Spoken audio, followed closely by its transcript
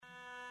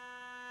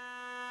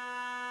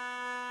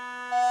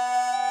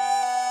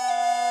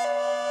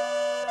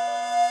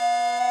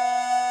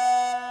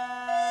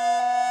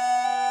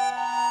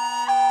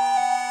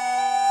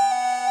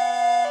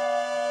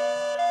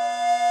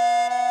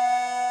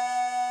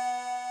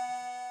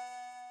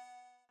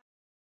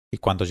Y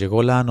cuando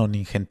llegó la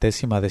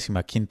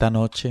 95ª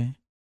noche,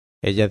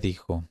 ella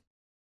dijo: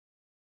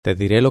 Te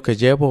diré lo que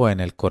llevo en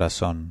el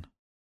corazón.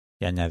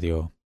 Y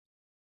añadió: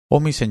 Oh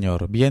mi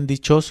señor, bien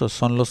dichosos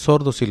son los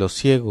sordos y los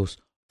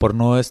ciegos por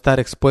no estar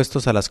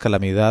expuestos a las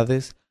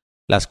calamidades,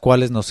 las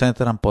cuales nos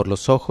entran por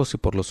los ojos y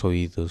por los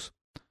oídos.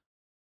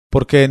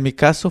 Porque en mi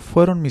caso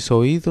fueron mis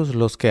oídos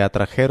los que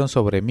atrajeron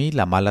sobre mí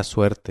la mala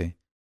suerte,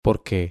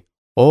 porque,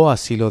 oh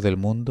asilo del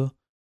mundo,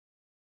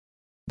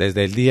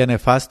 desde el día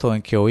nefasto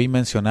en que oí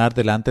mencionar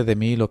delante de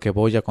mí lo que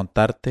voy a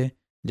contarte,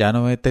 ya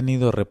no he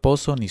tenido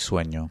reposo ni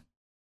sueño.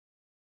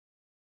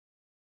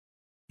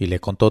 Y le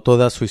contó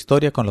toda su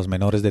historia con los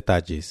menores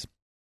detalles,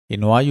 y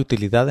no hay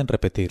utilidad en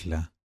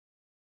repetirla.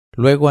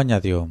 Luego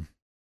añadió: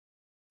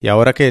 Y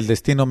ahora que el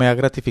destino me ha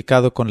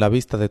gratificado con la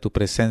vista de tu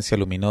presencia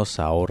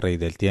luminosa, oh Rey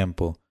del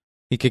tiempo,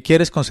 y que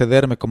quieres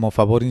concederme como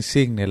favor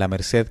insigne la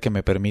merced que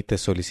me permite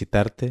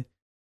solicitarte,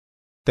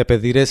 te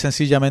pediré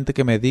sencillamente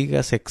que me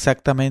digas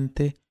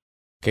exactamente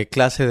qué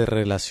clase de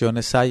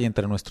relaciones hay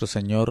entre nuestro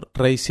señor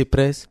Rey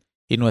Ciprés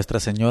y Nuestra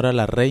Señora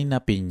la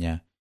Reina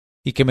Piña,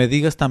 y que me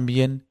digas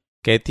también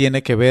qué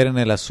tiene que ver en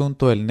el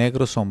asunto el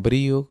negro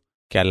sombrío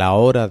que a la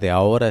hora de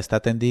ahora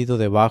está tendido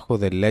debajo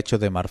del lecho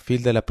de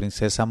marfil de la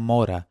princesa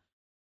Mora,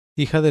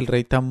 hija del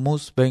rey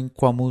Tammuz ben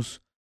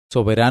Quamuz,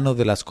 soberano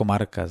de las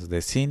comarcas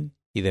de Sin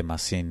y de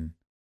Masín.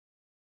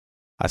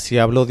 Así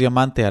habló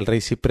Diamante al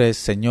rey Ciprés,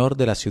 señor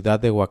de la ciudad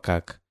de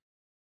Huacac.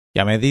 Y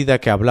a medida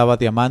que hablaba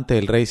Diamante,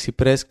 el rey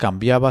Ciprés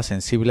cambiaba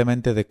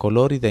sensiblemente de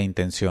color y de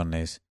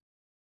intenciones.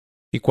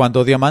 Y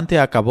cuando Diamante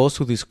acabó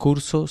su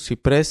discurso,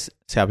 Ciprés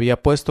se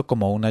había puesto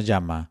como una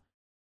llama,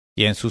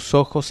 y en sus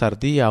ojos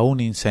ardía un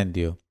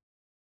incendio,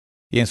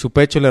 y en su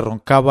pecho le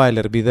roncaba el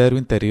hervidero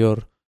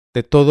interior,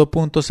 de todo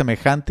punto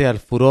semejante al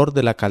furor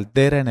de la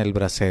caldera en el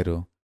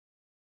brasero.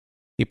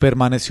 Y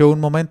permaneció un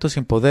momento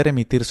sin poder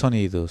emitir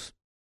sonidos,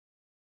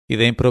 y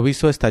de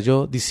improviso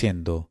estalló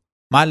diciendo: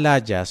 Mal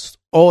hayas,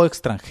 oh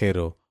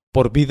extranjero,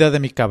 por vida de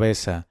mi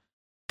cabeza,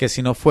 que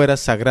si no fueras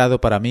sagrado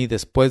para mí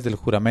después del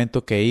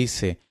juramento que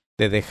hice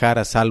de dejar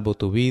a salvo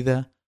tu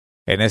vida,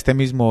 en este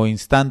mismo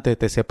instante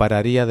te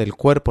separaría del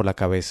cuerpo la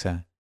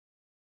cabeza.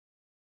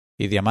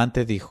 Y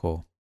Diamante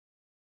dijo: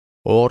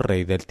 Oh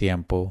Rey del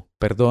tiempo,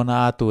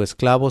 perdona a tu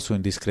esclavo su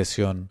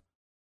indiscreción,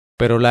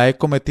 pero la he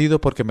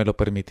cometido porque me lo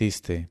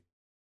permitiste.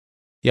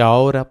 Y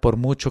ahora, por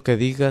mucho que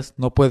digas,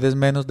 no puedes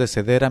menos de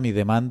ceder a mi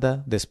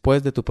demanda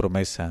después de tu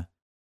promesa,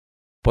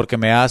 porque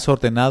me has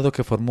ordenado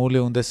que formule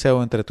un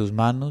deseo entre tus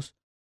manos,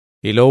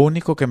 y lo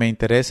único que me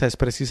interesa es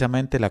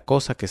precisamente la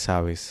cosa que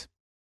sabes.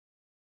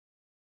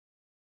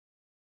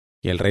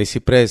 Y el rey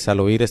Ciprés, al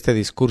oír este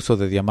discurso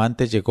de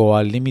Diamante, llegó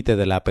al límite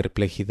de la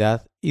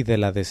perplejidad y de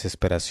la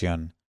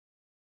desesperación.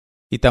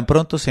 Y tan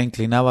pronto se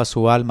inclinaba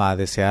su alma a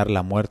desear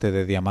la muerte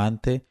de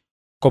Diamante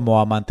como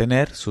a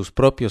mantener sus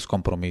propios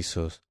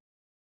compromisos.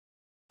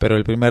 Pero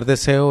el primer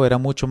deseo era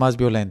mucho más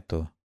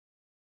violento.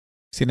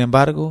 Sin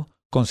embargo,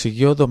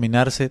 consiguió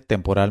dominarse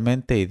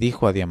temporalmente y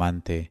dijo a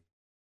Diamante: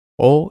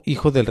 Oh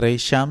hijo del rey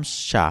Shams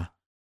Shah,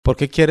 ¿por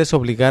qué quieres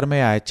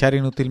obligarme a echar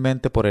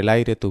inútilmente por el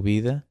aire tu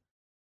vida?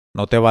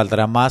 ¿No te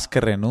valdrá más que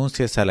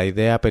renuncies a la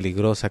idea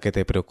peligrosa que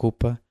te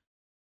preocupa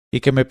y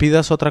que me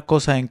pidas otra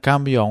cosa en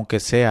cambio, aunque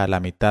sea la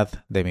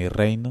mitad de mi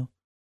reino?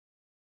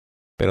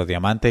 Pero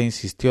Diamante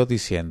insistió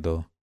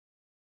diciendo: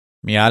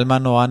 Mi alma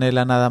no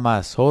anhela nada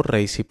más, oh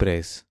rey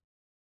Ciprés.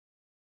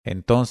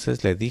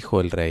 Entonces le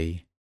dijo el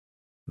rey: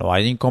 No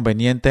hay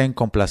inconveniente en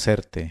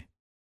complacerte.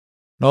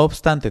 No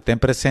obstante, ten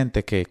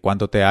presente que,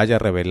 cuando te haya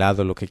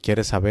revelado lo que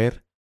quieres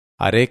saber,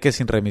 haré que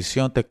sin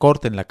remisión te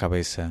corten la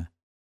cabeza.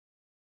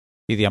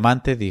 Y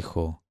Diamante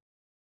dijo: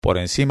 Por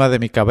encima de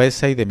mi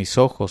cabeza y de mis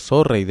ojos,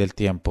 oh rey del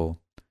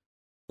tiempo,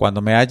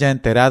 cuando me haya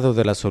enterado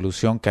de la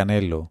solución que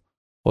anhelo,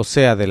 o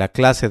sea, de la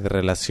clase de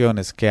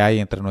relaciones que hay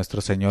entre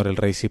nuestro señor el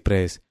rey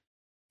Ciprés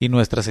y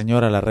Nuestra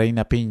Señora la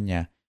reina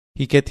Piña,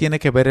 y qué tiene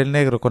que ver el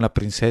negro con la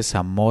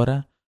princesa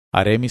Mora,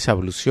 haré mis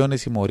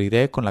abluciones y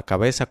moriré con la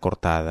cabeza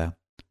cortada.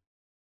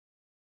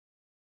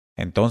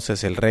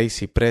 Entonces el rey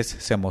Ciprés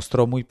se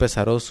mostró muy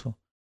pesaroso,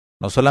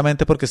 no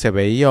solamente porque se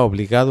veía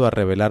obligado a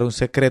revelar un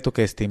secreto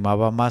que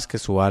estimaba más que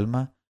su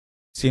alma,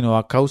 sino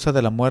a causa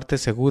de la muerte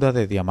segura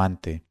de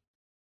Diamante.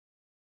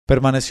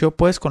 Permaneció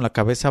pues con la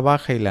cabeza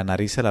baja y la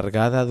nariz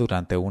alargada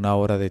durante 1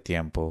 hora de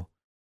tiempo,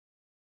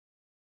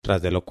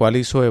 tras de lo cual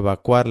hizo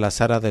evacuar la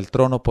sala del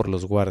trono por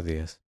los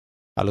guardias,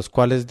 a los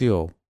cuales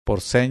dio,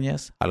 por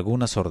señas,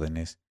 algunas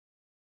órdenes.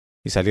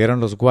 Y salieron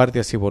los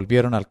guardias y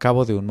volvieron al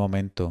cabo de un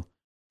momento,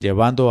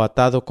 llevando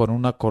atado con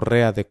una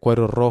correa de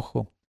cuero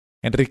rojo,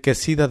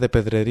 enriquecida de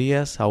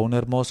pedrerías, a un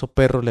hermoso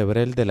perro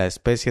lebrel de la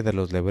especie de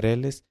los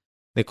lebreles,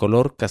 de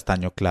color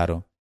castaño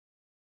claro.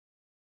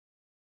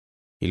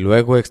 Y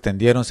luego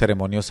extendieron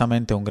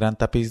ceremoniosamente un gran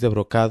tapiz de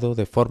brocado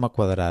de forma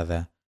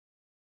cuadrada,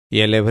 y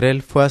el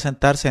lebrel fue a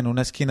sentarse en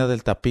una esquina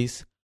del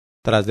tapiz,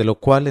 tras de lo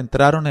cual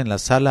entraron en la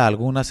sala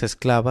algunas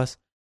esclavas,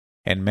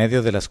 en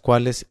medio de las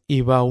cuales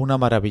iba una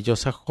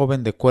maravillosa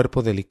joven de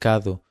cuerpo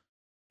delicado,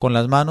 con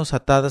las manos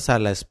atadas a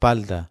la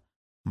espalda,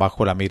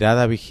 bajo la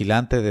mirada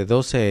vigilante de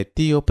 12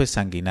 etíopes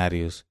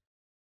sanguinarios.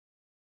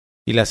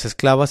 Y las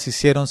esclavas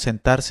hicieron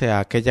sentarse a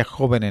aquella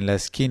joven en la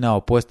esquina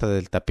opuesta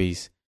del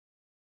tapiz,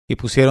 y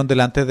pusieron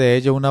delante de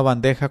ella una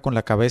bandeja con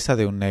la cabeza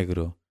de un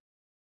negro,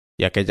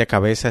 y aquella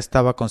cabeza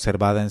estaba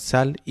conservada en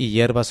sal y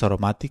hierbas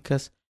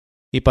aromáticas,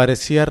 y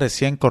parecía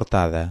recién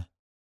cortada.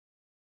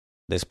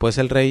 Después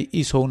el rey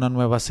hizo una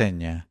nueva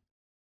seña,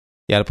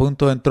 y al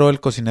punto entró el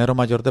cocinero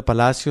mayor de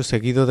palacio,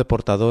 seguido de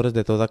portadores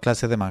de toda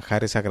clase de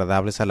manjares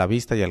agradables a la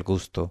vista y al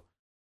gusto,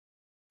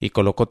 y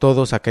colocó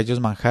todos aquellos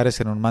manjares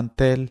en un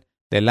mantel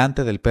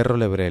delante del perro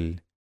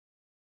lebrel.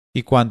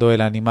 Y cuando el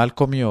animal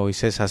comió y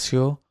se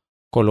sació,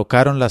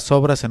 colocaron las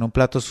sobras en un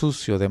plato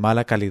sucio de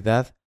mala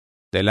calidad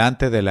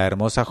delante de la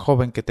hermosa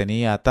joven que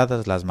tenía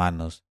atadas las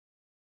manos.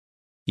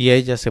 Y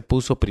ella se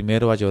puso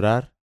primero a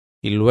llorar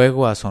y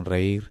luego a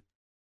sonreír,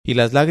 y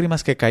las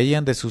lágrimas que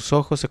caían de sus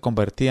ojos se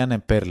convertían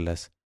en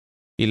perlas,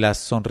 y las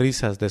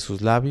sonrisas de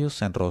sus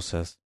labios en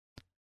rosas.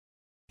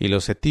 Y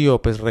los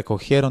etíopes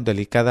recogieron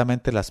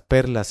delicadamente las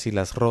perlas y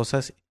las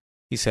rosas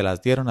y se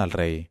las dieron al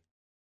rey.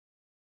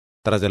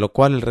 Tras de lo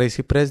cual el rey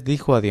Ciprés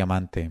dijo a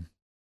Diamante: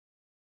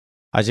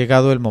 «Ha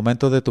llegado el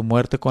momento de tu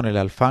muerte con el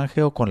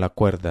alfanje o con la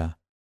cuerda».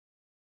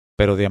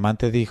 Pero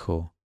Diamante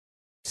dijo: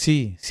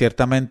 «Sí,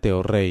 ciertamente,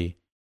 oh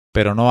rey,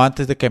 pero no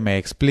antes de que me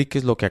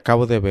expliques lo que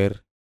acabo de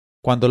ver.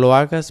 Cuando lo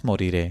hagas,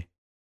 moriré».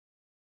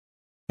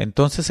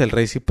 Entonces el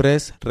rey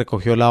Ciprés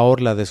recogió la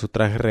orla de su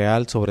traje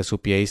real sobre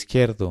su pie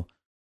izquierdo,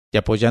 y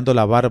apoyando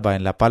la barba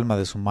en la palma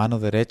de su mano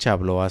derecha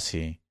habló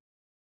así: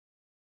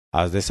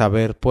 «Has de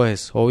saber,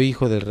 pues, oh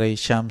hijo del rey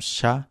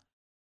Shams-Shah,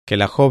 que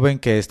la joven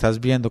que estás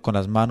viendo con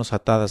las manos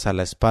atadas a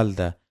la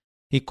espalda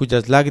y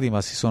cuyas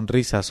lágrimas y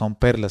sonrisas son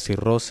perlas y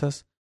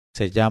rosas,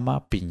 se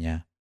llama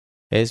Piña.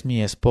 Es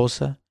mi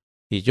esposa,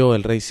 y yo,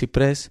 el rey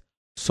Ciprés,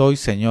 soy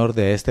señor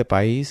de este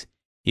país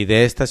y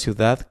de esta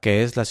ciudad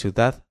que es la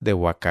ciudad de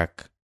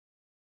Huacac».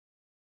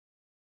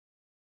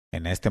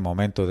 En este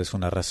momento de su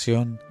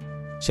narración,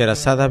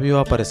 Sherazada vio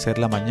aparecer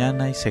la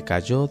mañana y se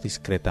calló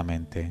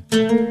discretamente.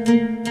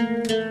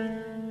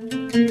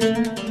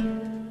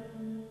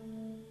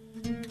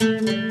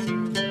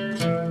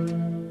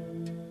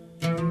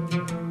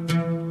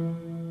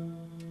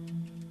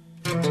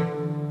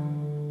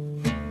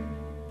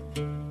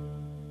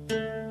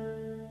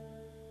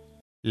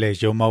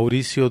 Leyó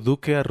Mauricio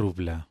Duque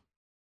Arrubla.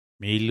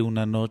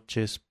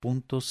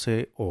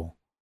 1001noches.co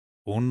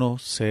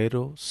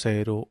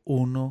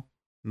 1001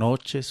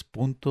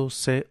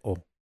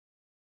 noches.co